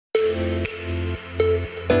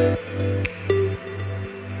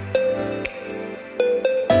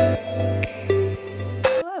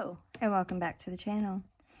welcome back to the channel.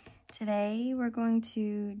 Today we're going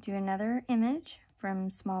to do another image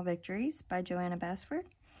from Small Victories by Johanna Basford.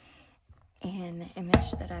 And the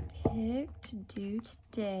image that I picked to do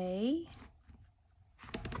today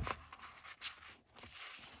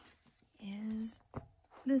is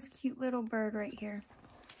this cute little bird right here.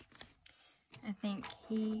 I think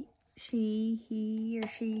he or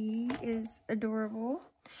she is adorable.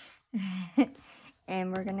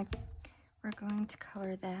 And we're going to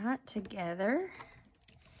color that together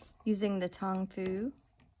using the Tongfu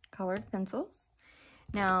colored pencils.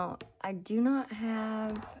 Now, I do not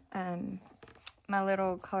have my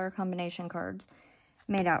little color combination cards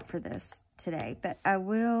made out for this today, but I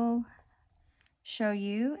will show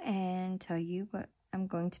you and tell you what I'm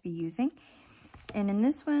going to be using. And in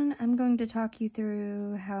this one, I'm going to talk you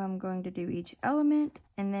through how I'm going to do each element,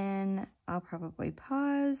 and then I'll probably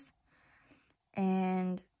pause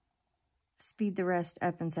and speed the rest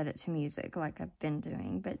up and set it to music like I've been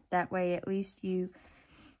doing. But that way, at least you,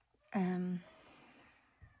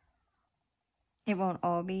 it won't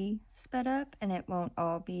all be sped up, and it won't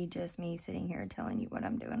all be just me sitting here telling you what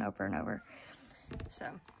I'm doing over and over. So,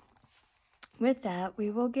 with that, we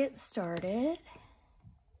will get started.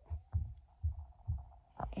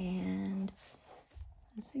 And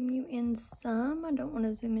zoom you in some. I don't want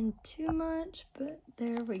to zoom in too much, but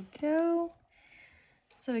there we go.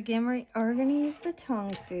 So again, we are going to use the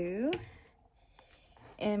Tongfu.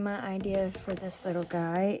 And my idea for this little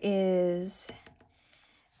guy is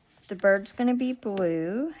the bird's going to be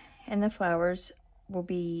blue and the flowers will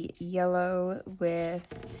be yellow with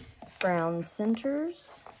brown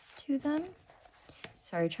centers to them.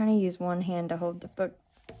 Sorry, trying to use one hand to hold the book,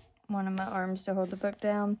 one of my arms to hold the book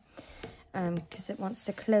down because it wants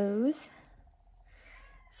to close.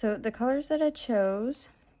 So the colors that I chose,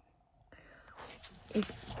 if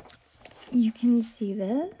you can see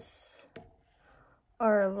this,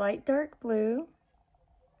 are light dark blue,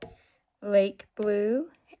 lake blue,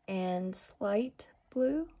 and slight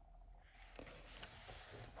blue.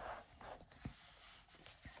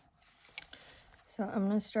 So I'm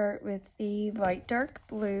going to start with the light dark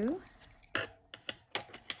blue.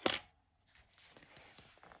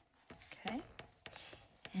 Okay.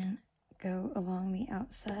 And go along the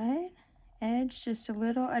outside edge just a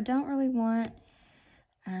little. I don't really want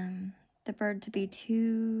the bird to be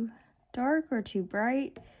too dark or too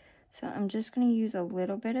bright, so I'm just going to use a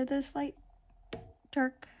little bit of this light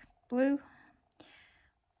dark blue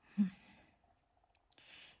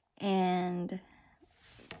and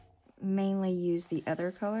mainly use the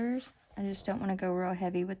other colors. I just don't want to go real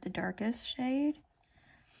heavy with the darkest shade.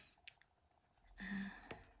 I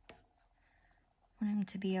want him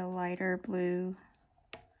to be a lighter blue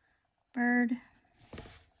bird.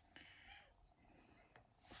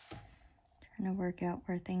 Trying to work out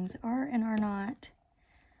where things are and are not.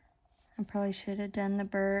 I probably should have done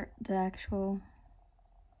the actual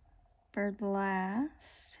bird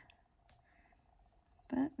last,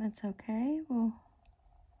 but that's okay. We'll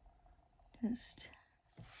just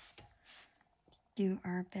do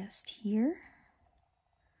our best here.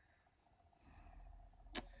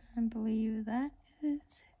 I believe that is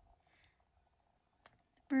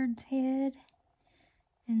the bird's head,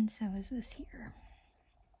 and so is this here.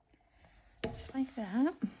 Just like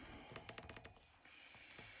that.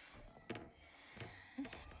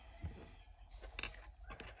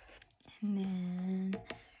 And then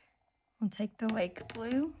we'll take the lake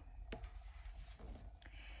blue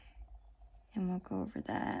and we'll go over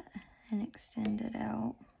that and extend it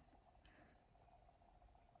out.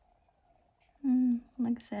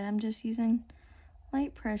 Like I said, I'm just using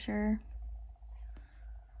light pressure,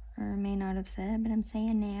 or I may not have said, but I'm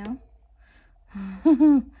saying now.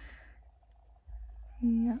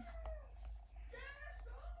 Yeah.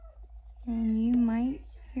 And you might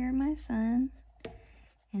hear my son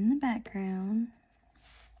in the background.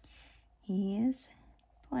 He is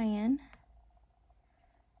playing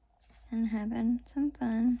and having some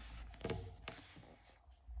fun.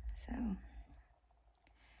 So,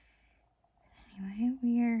 anyway,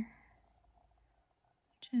 we are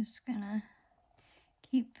just gonna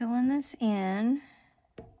keep filling this in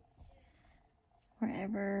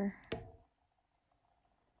wherever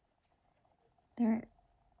there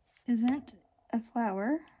isn't a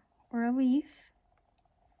flower or a leaf.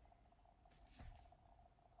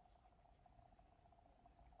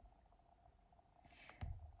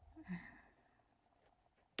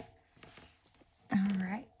 All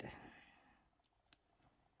right.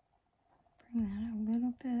 Bring that a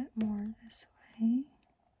little bit more this way.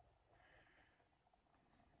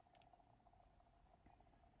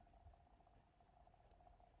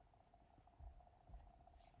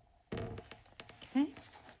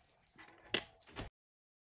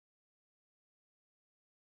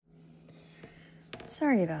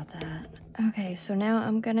 Sorry about that. Okay, so now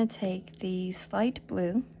I'm gonna take the light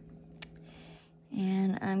blue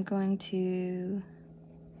and I'm going to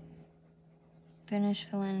finish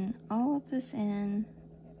filling all of this in.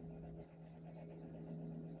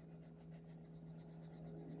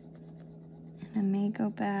 And I may go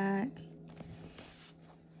back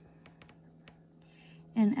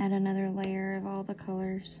and add another layer of all the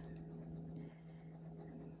colors.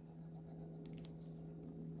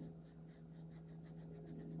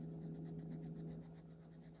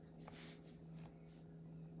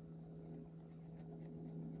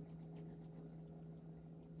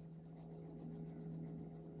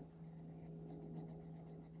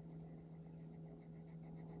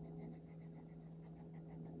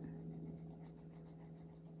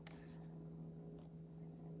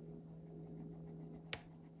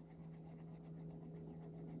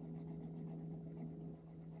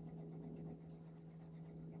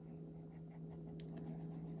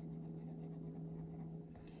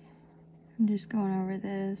 I'm just going over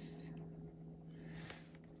this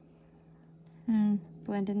and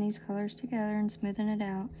blending these colors together and smoothing it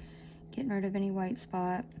out, getting rid of any white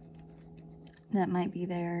spot that might be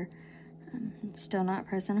there. Still not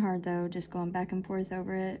pressing hard though, just going back and forth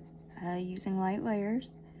over it using light layers.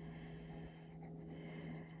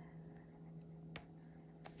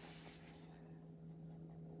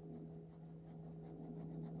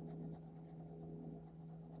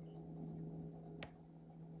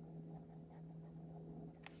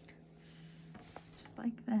 Just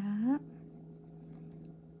like that.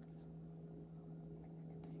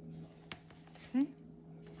 Okay.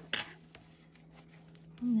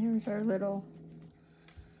 And there's our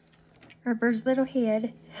bird's little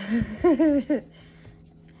head.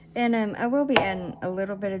 And I will be adding a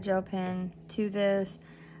little bit of gel pen to this.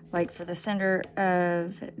 Like for the center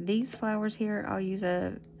of these flowers here, I'll use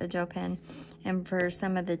a gel pen. And for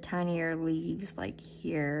some of the tinier leaves, like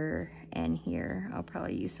here and here, I'll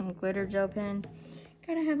probably use some glitter gel pen.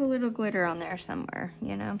 Gotta have a little glitter on there somewhere,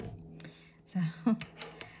 you know? So, all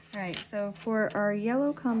right, so for our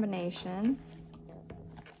yellow combination,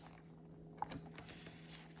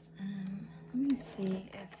 let me see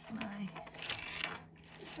if my,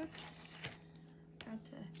 oops,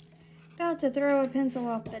 about to throw a pencil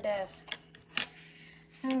off the desk.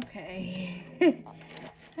 Okay.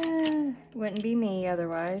 Wouldn't be me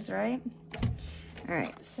otherwise, right? All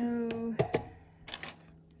right, so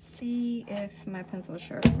see if my pencil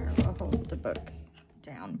sharpener will hold the book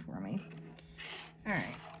down for me. All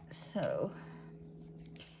right, so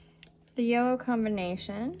the yellow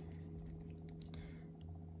combination,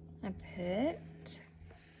 I picked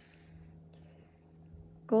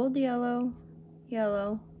gold yellow,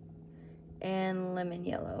 yellow, and lemon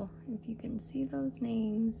yellow, if you can see those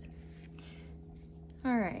names.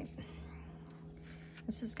 All right,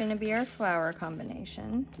 this is gonna be our flower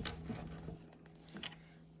combination.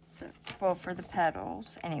 So, well, for the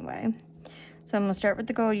petals anyway. So I'm gonna start with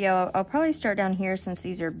the gold yellow. I'll probably start down here since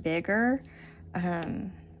these are bigger,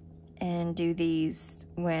 and do these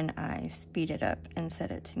when I speed it up and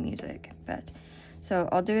set it to music. But so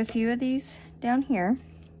I'll do a few of these down here.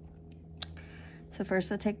 So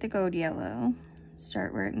first I'll take the gold yellow,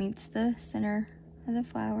 start where it meets the center of the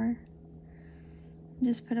flower.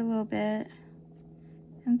 Just put a little bit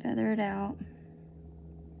and feather it out.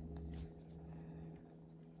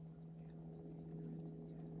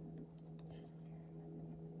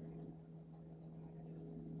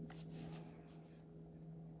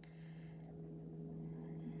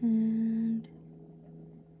 And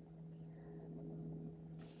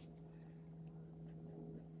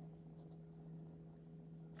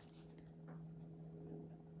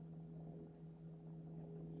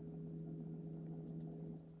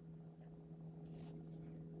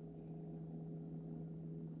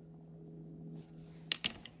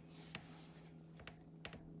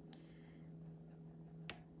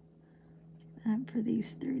that for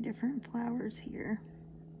these 3 different flowers here.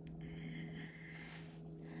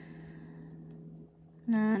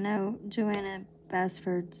 Now I know Johanna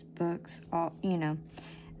Basford's books, all, you know,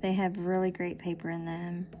 they have really great paper in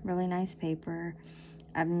them, really nice paper.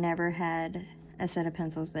 I've never had a set of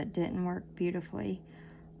pencils that didn't work beautifully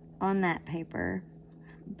on that paper,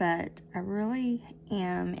 but I really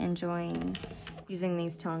am enjoying using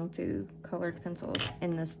these Tongfu colored pencils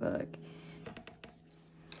in this book.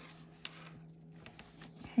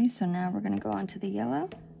 Okay, so now we're gonna go on to the yellow.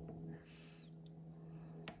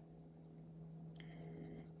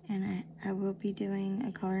 And I will be doing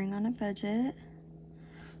a coloring on a budget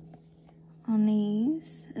on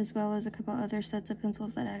these, as well as a couple other sets of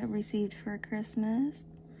pencils that I received for Christmas.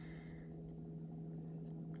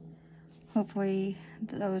 hopefully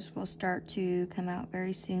those will start to come out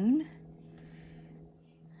very soon.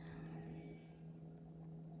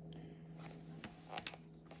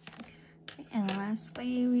 And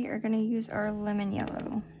lastly, we are going to use our lemon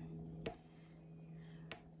yellow.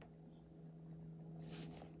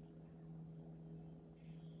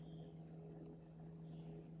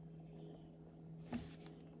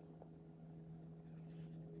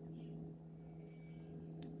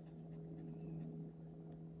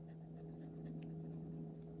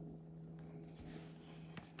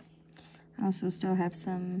 I also still have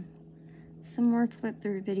some more flip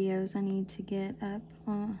through videos I need to get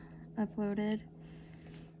uploaded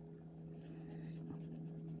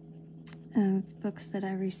of books that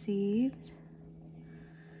I received.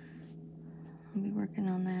 I'll be working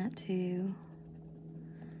on that too.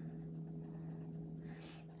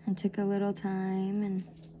 I took a little time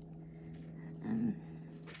and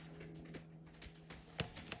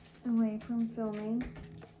away from filming.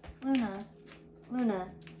 Luna,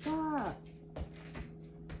 stop!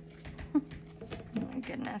 Oh my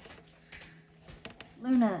goodness.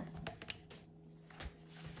 Luna.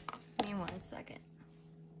 Give me 1 second.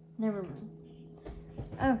 Never mind.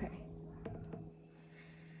 Okay.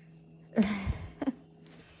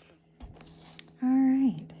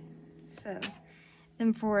 Alright. So,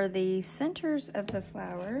 then for the centers of the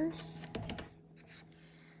flowers,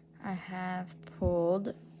 I have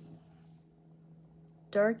pulled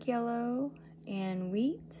dark yellow and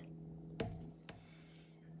wheat.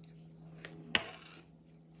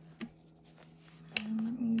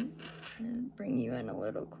 Let me try to bring you in a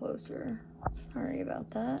little closer. Sorry about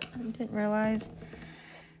that. I didn't realize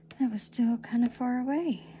that was still kind of far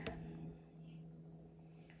away.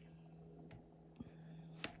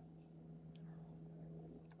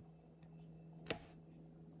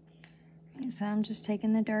 And so I'm just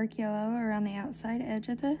taking the dark yellow around the outside edge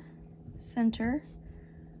of the center.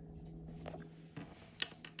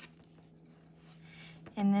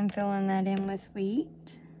 And then filling that in with wheat.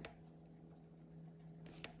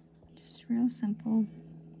 Just real simple.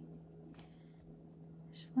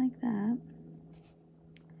 Just like that.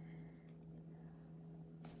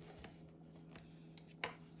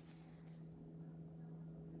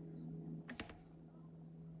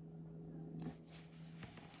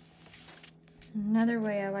 Another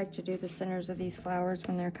way I like to do the centers of these flowers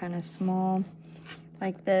when they're kind of small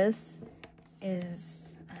like this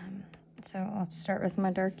is, so I'll start with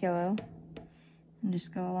my dark yellow and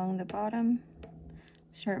just go along the bottom.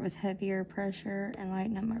 Start with heavier pressure and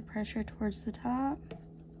lighten up my pressure towards the top.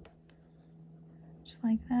 Just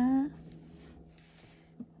like that.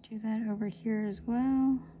 Do that over here as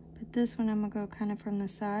well. But this one I'm gonna go kind of from the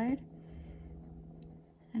side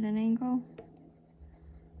at an angle.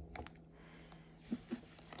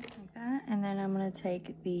 Like that. And then I'm gonna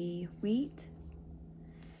take the wheat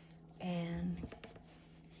and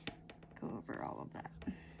go over all of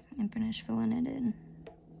that and finish filling it in.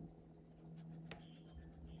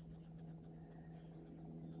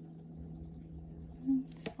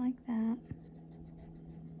 Just like that.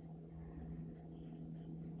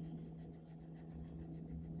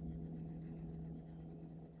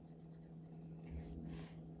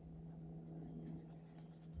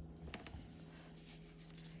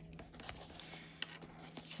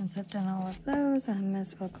 Since I've done all of those, I might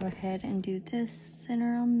as well go ahead and do this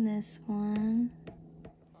center on this one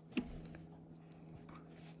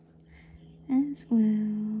as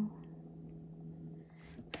well.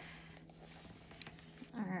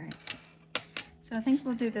 Alright, so I think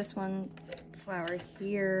we'll do this one flower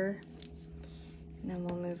here, and then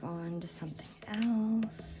we'll move on to something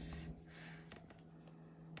else.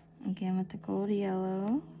 Again with the gold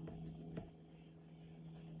yellow.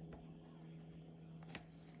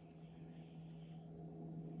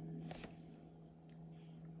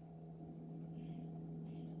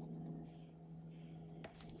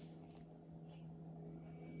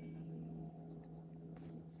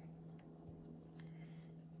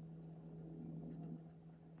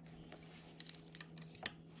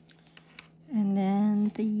 And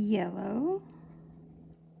then the yellow.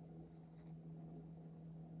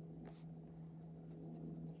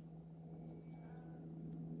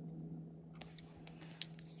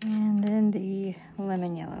 And then the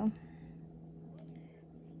lemon yellow.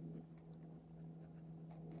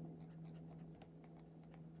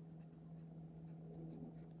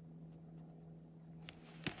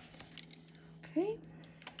 Okay.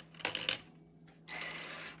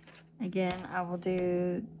 Again, I will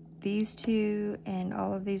do these two and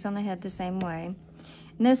all of these on the head the same way.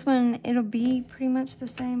 And this one, it'll be pretty much the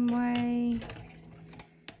same way.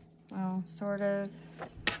 Well, sort of.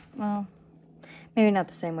 Well, Maybe not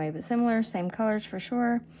the same way, but similar, same colors for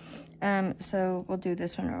sure. So we'll do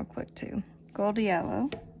this one real quick too. Gold yellow.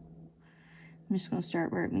 I'm just gonna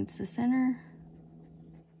start where it meets the center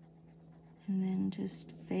and then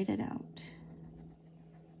just fade it out.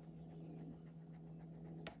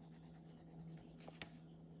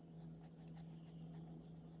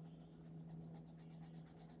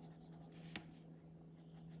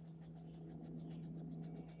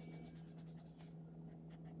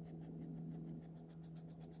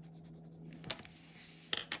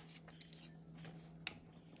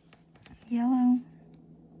 Yellow.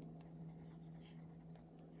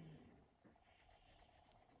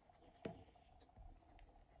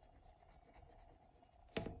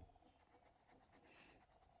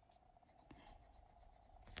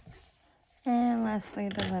 And lastly,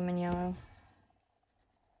 the lemon yellow.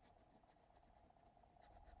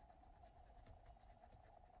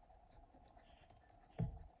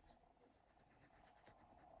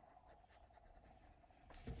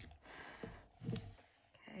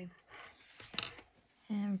 Okay.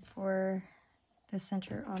 And for the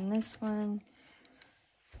center on this one,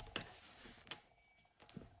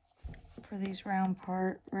 for these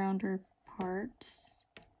rounder parts,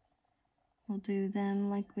 we'll do them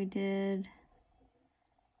like we did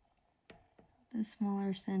the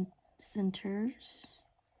smaller centers.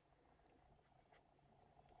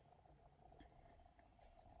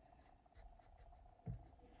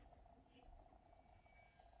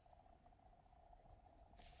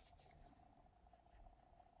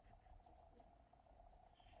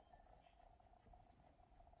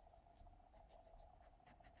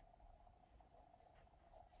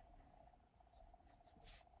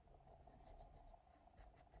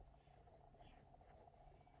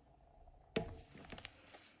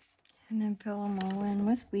 And then fill them all in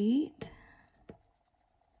with wheat.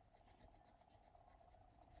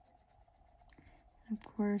 Of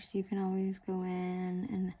course, you can always go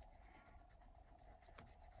in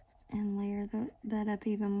and layer that up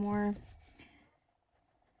even more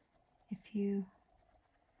if you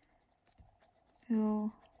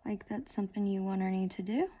feel like that's something you want or need to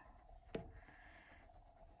do.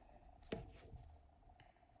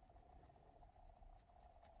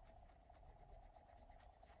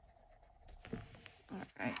 All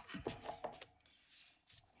right.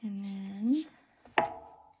 And then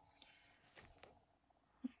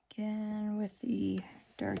again with the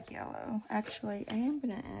dark yellow. Actually, I am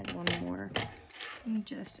going to add one more in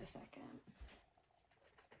just a second.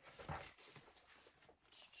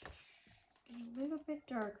 A little bit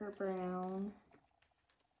darker brown.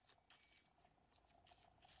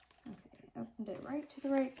 Okay, opened it right to the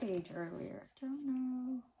right page earlier. Don't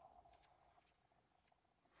know.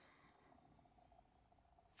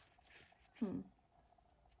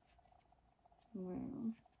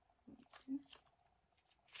 Well,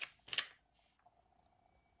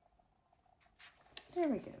 there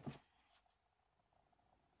we go.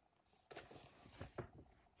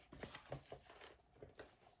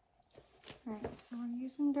 Alright, so I'm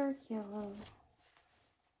using dark yellow.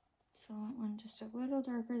 So I want one just a little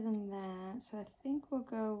darker than that. So I think we'll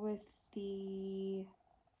go with the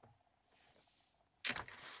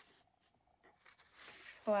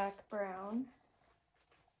black brown.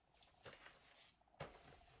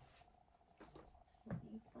 So let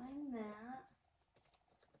me find that.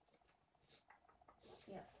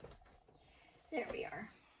 Yep. There we are.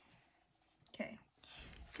 Okay.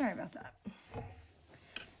 Sorry about that.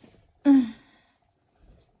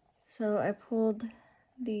 So I pulled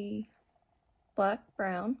the black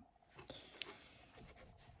brown.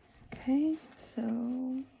 Okay, so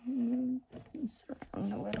move this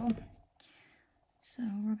around a little. So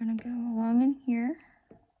we're gonna go along in here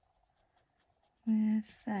with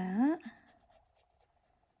that.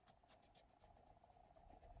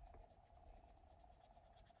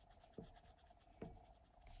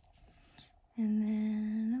 And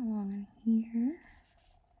then along in here.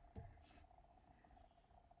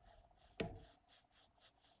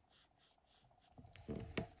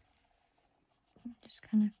 Just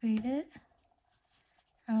kind of fade it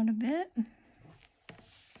out a bit.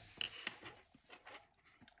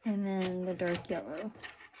 And then the dark yellow.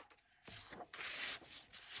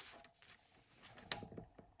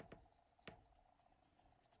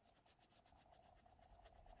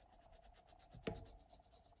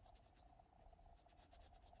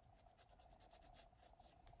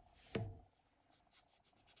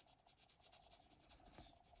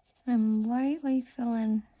 I'm lightly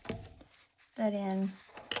filling that in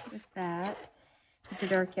with that, with the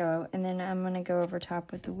dark yellow, and then I'm going to go over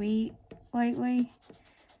top with the wheat lightly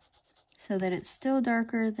so that it's still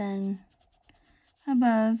darker than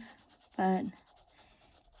above, but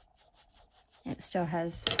It still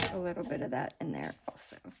has a little bit of that in there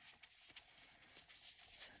also.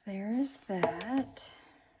 So there's that.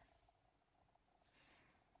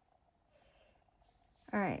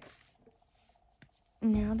 All right.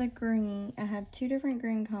 Now the green, I have 2 different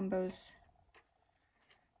green combos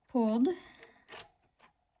pulled.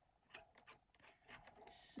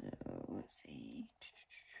 So let's see.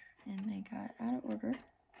 And they got out of order,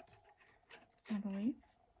 I believe.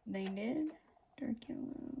 They did. Dark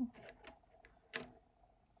yellow.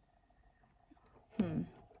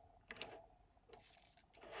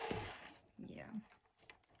 Yeah.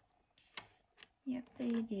 Yep,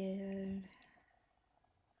 they did.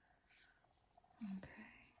 Okay.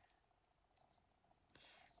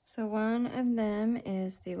 So one of them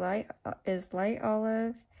is the light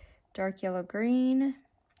olive, dark yellow green,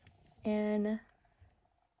 and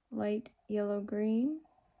light yellow green.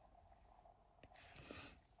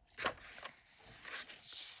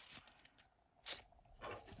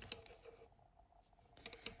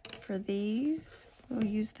 For these, we'll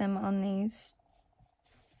use them on these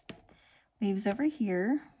leaves over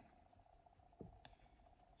here.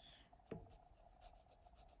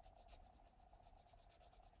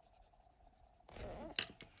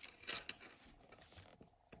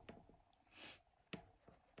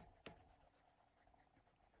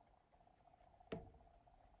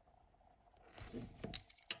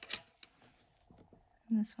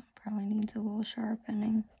 This one probably needs a little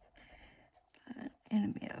sharpening, but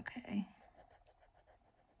it'll be okay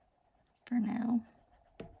for now.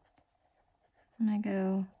 When I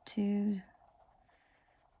go to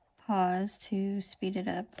pause to speed it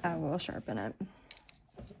up, I will sharpen it.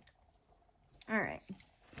 All right.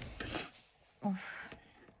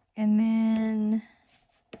 And then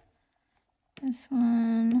this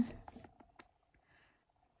one,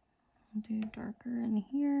 I'll do darker in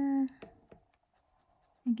here.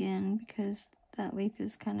 Again, because that leaf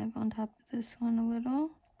is kind of on top of this one a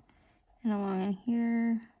little. And along in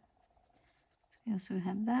here. So we also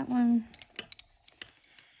have that one.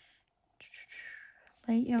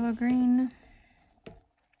 Light yellow green.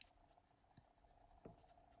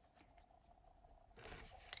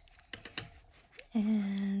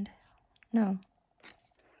 And no,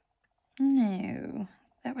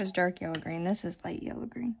 that was dark yellow green. This is light yellow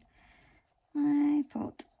green. My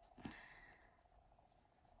fault.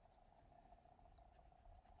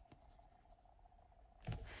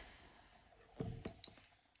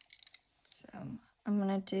 So I'm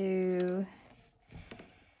gonna do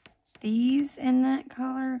these in that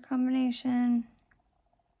color combination,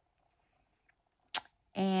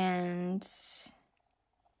 and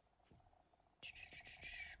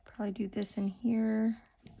probably do this in here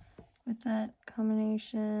with that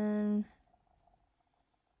combination,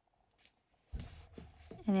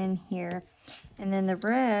 and in here, and then the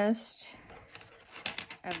rest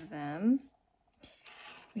of them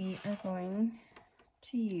we are going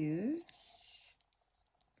to use.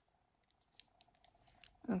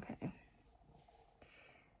 Okay.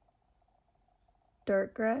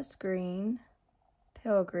 Dark grass green,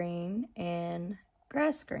 pale green, and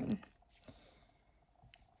grass green.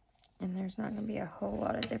 And there's not going to be a whole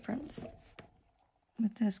lot of difference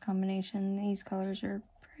with this combination. These colors are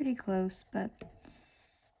pretty close, but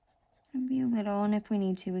it'll be a little, and if we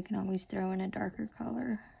need to, we can always throw in a darker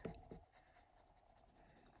color.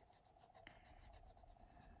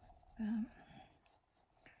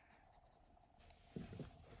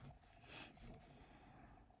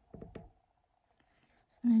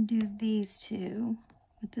 I'm going to do these 2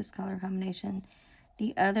 with this color combination.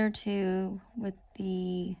 The other 2 with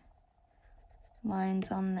the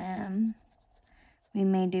lines on them, we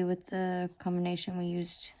may do with the combination we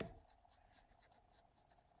used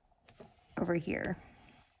over here.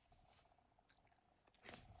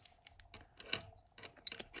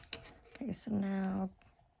 Okay, so now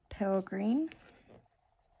pale green.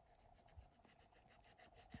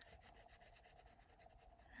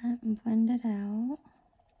 That and blend it out.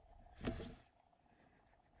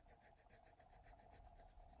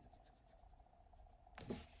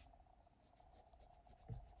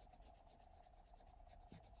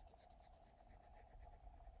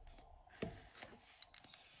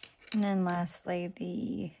 And then lastly,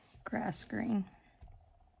 the grass green.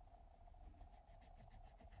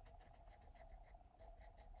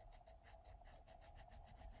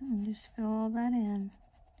 And just fill all that in.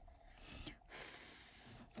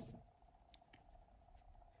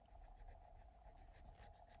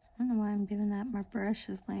 I don't know why I'm doing that. My brush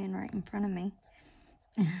is laying right in front of me.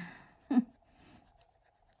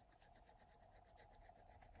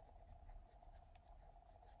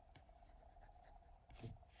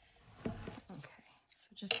 Okay, so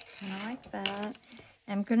just kind of like that.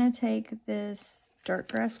 I'm going to take this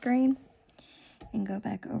dark grass green and go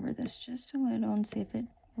back over this just a little and see if it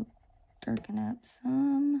will darken up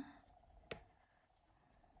some.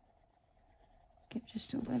 Give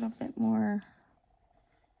just a little bit more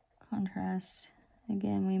contrast.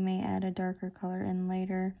 Again, we may add a darker color in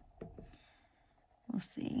later. We'll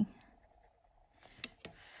see.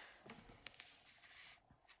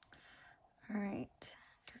 All right,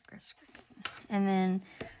 dark grass green. And then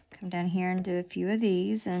come down here and do a few of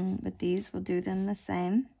these, and with these we'll do them the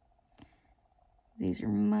same. These are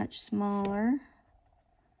much smaller,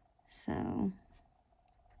 so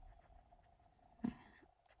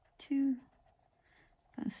too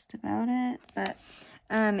fussed about it. But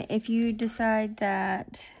if you decide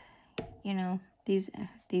that, you know, these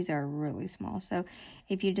are really small, so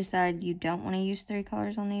if you decide you don't want to use 3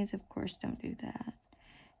 colors on these, of course don't do that.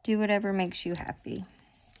 Do whatever makes you happy.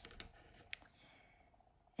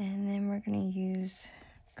 And then we're going to use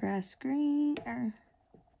grass green, or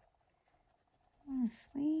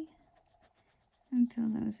honestly, and fill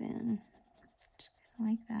those in. Just kind of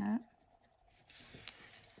like that.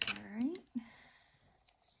 Alright.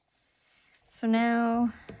 So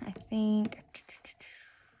now, I think,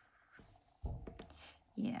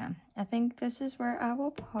 yeah, I think this is where I will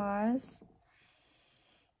pause.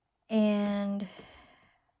 And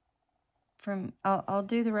I'll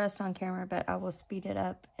do the rest on camera, but I will speed it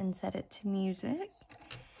up and set it to music.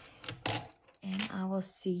 And I will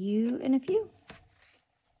see you in a few.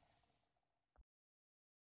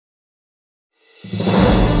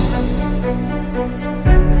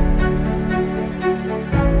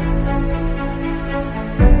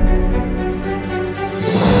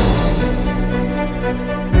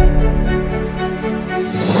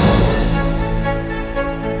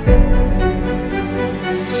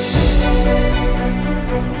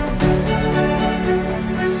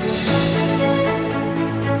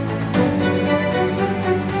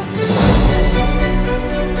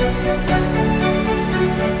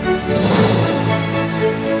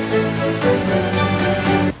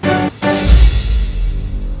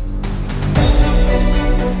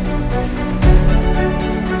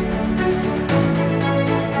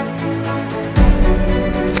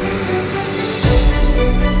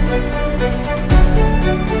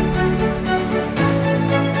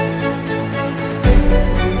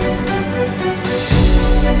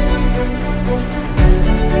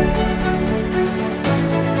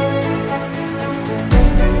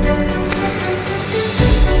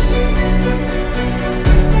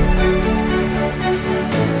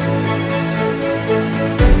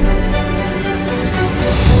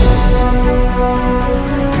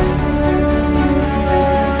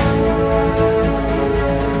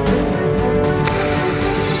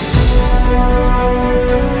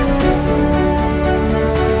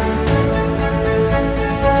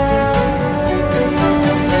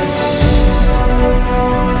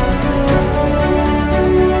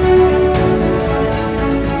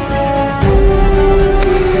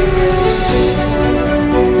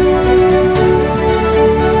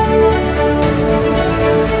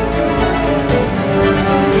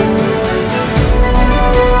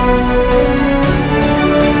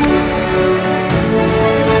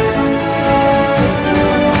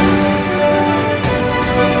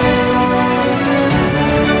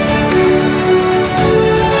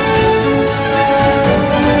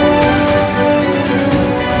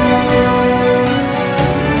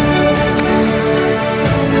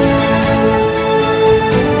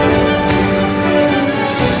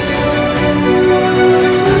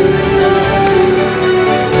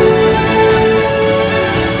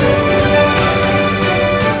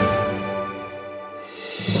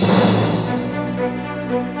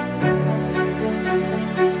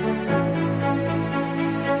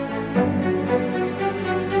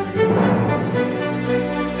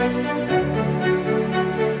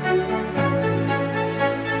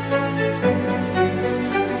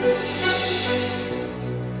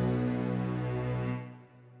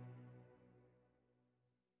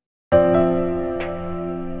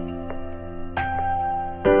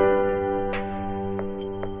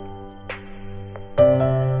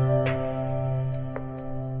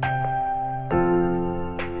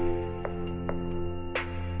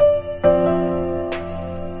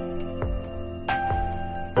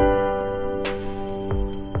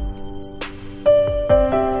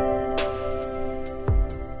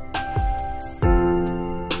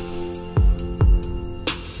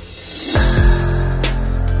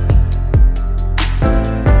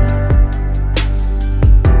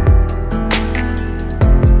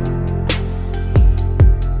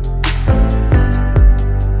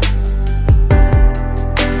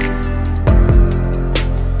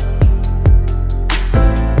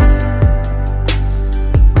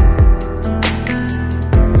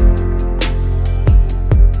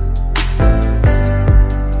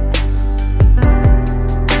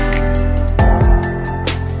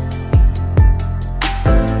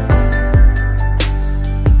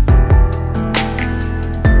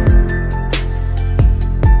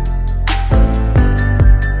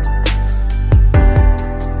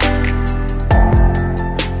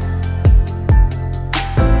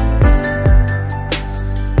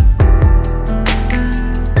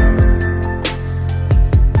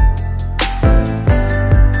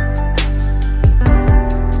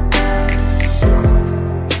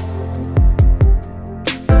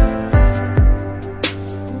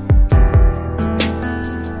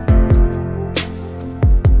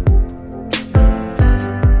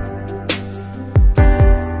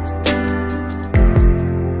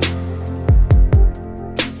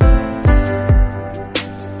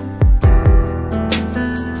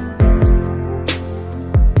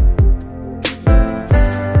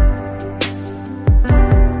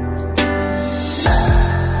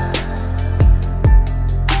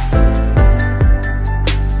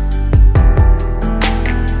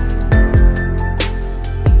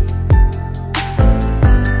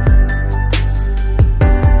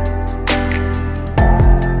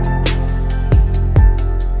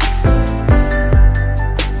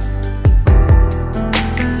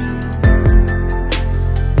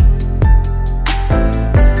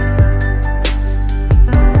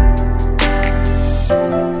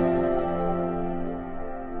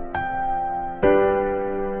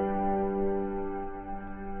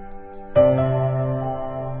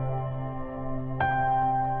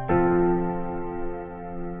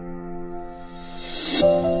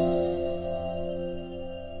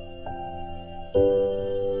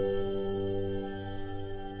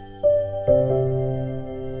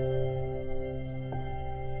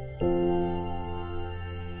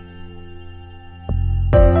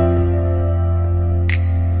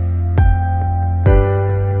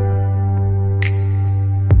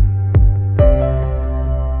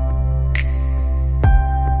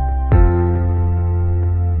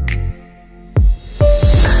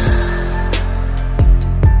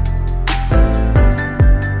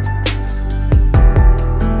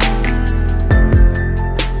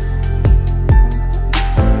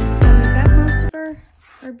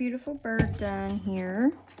 Beautiful bird done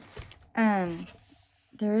here.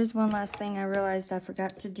 There is one last thing I realized I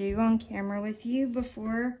forgot to do on camera with you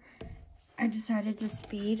before I decided to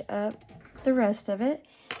speed up the rest of it,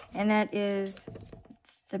 and that is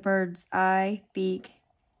the bird's eye, beak,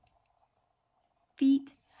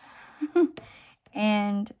 feet,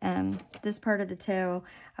 and this part of the tail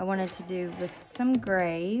I wanted to do with some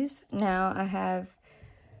grays. Now I have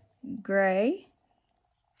gray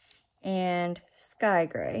and sky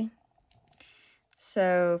gray.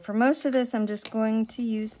 So for most of this, I'm just going to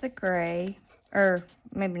use the gray, or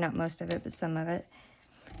maybe not most of it, but some of it.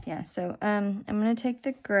 Yeah, so I'm going to take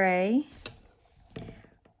the gray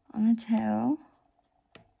on the tail,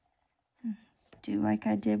 do like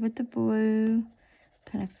I did with the blue,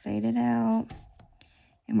 kind of fade it out,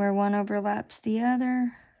 and where one overlaps the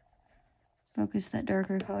other, focus that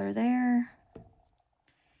darker color there,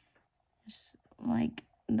 just like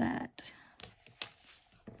that.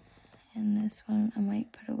 And this one, I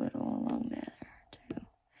might put a little along there too.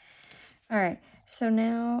 Alright, so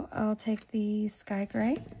now I'll take the sky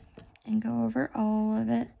gray and go over all of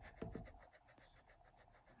it.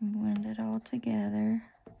 And blend it all together.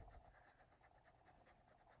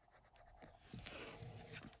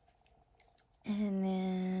 And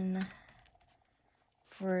then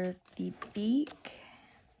for the beak,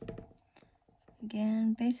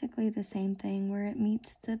 again, basically the same thing where it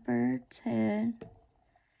meets the bird's head.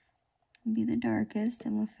 Be the darkest,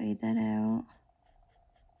 and we'll fade that out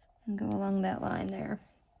and go along that line there,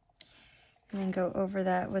 and then go over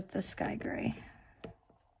that with the sky gray.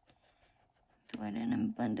 Go it in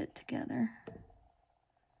and blend it together.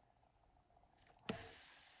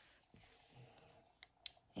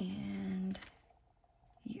 And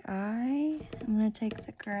the eye, I'm going to take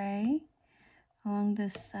the gray along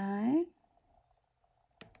this side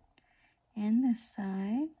and this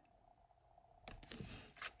side.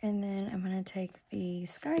 And then I'm going to take the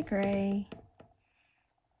sky gray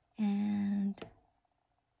and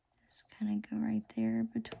just kind of go right there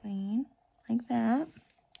between, like that.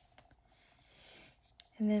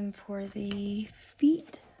 And then for the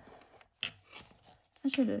feet,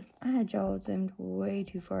 I had y'all zoomed way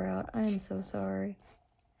too far out. I am so sorry.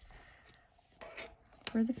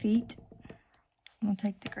 For the feet, we'll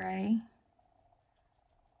take the gray.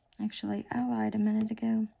 Actually, I lied a minute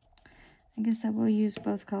ago. I guess I will use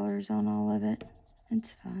both colors on all of it.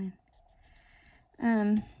 It's fine.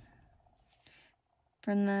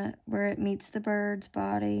 From where it meets the bird's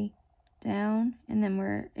body down, and then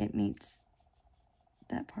where it meets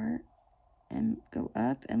that part, and go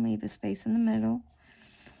up and leave a space in the middle,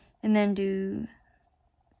 and then do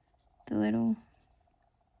the little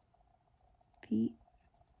feet,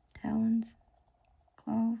 talons,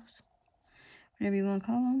 claws, whatever you want to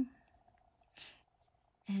call them.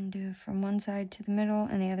 And do from one side to the middle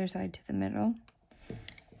and the other side to the middle.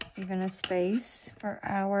 Leaving a space for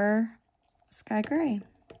our sky gray.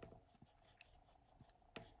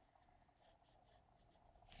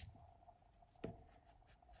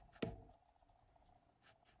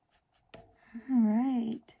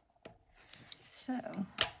 Alright. So,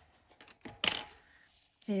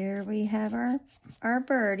 there we have our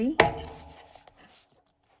birdie.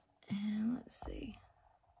 And let's see.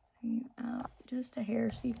 Out just a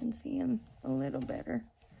hair so you can see him a little better.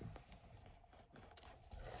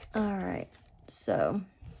 Alright, so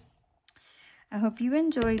I hope you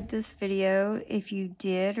enjoyed this video. If you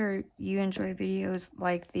did, or you enjoy videos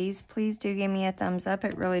like these, please do give me a thumbs up.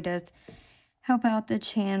 It really does help out the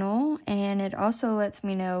channel, and it also lets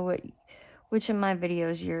me know which of my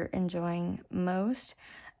videos you're enjoying most.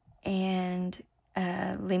 And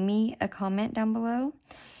leave me a comment down below.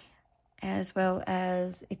 As well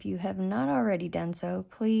as, if you have not already done so,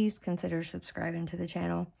 please consider subscribing to the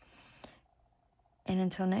channel. And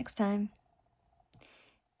until next time,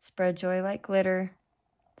 spread joy like glitter,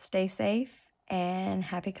 stay safe, and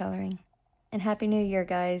happy coloring. And Happy New Year,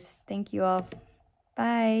 guys. Thank you all.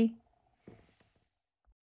 Bye.